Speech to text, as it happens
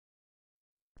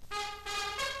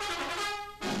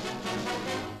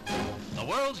The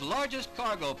world's largest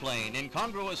cargo plane,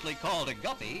 incongruously called a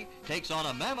Guppy, takes on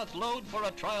a mammoth load for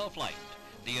a trial flight.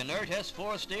 The inert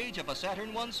S4 stage of a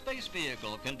Saturn One space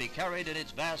vehicle can be carried in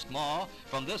its vast maw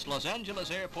from this Los Angeles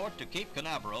airport to Cape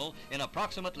Canaveral in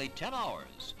approximately 10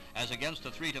 hours, as against the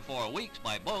 3 to 4 weeks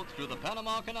by boat through the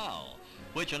Panama Canal,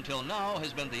 which until now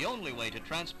has been the only way to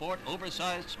transport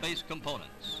oversized space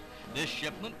components. This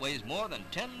shipment weighs more than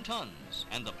 10 tons,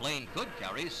 and the plane could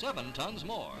carry 7 tons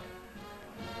more.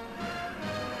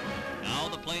 Now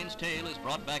the plane's tail is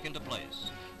brought back into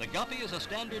place. The Guppy is a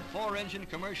standard 4-engine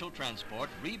commercial transport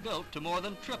rebuilt to more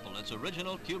than triple its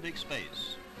original cubic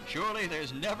space. Surely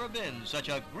there's never been such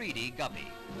a greedy Guppy.